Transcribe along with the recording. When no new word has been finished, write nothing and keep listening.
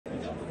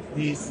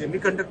The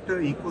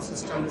semiconductor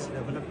ecosystem is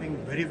developing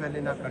very well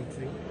in our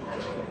country.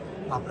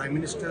 Our Prime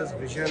Minister's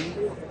vision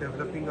of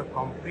developing a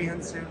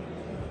comprehensive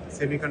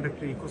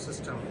semiconductor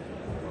ecosystem.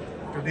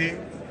 Today,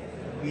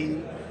 we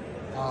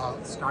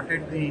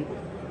started the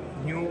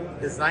new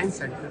design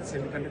center,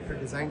 Semiconductor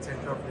Design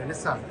Center of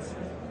Renaissance.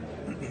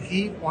 The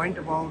key point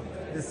about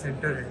this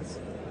center is,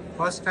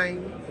 first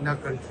time in our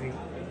country,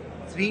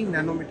 3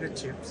 nanometer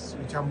chips,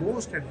 which are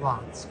most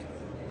advanced,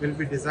 will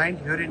be designed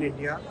here in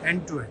India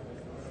end to end.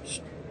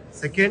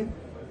 Second,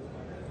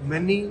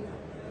 many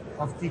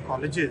of the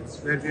colleges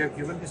where we have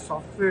given the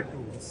software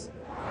tools,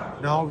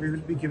 now we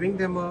will be giving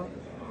them a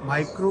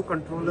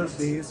microcontroller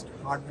based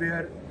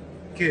hardware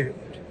kit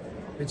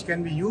which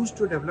can be used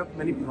to develop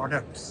many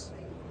products.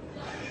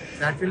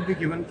 That will be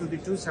given to the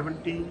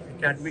 270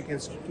 academic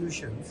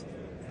institutions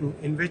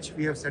in which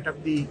we have set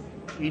up the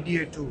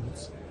EDA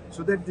tools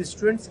so that the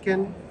students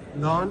can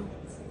learn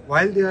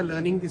while they are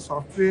learning the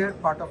software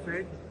part of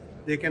it.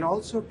 They can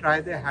also try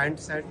their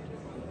handset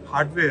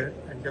hardware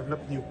and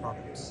develop new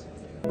products.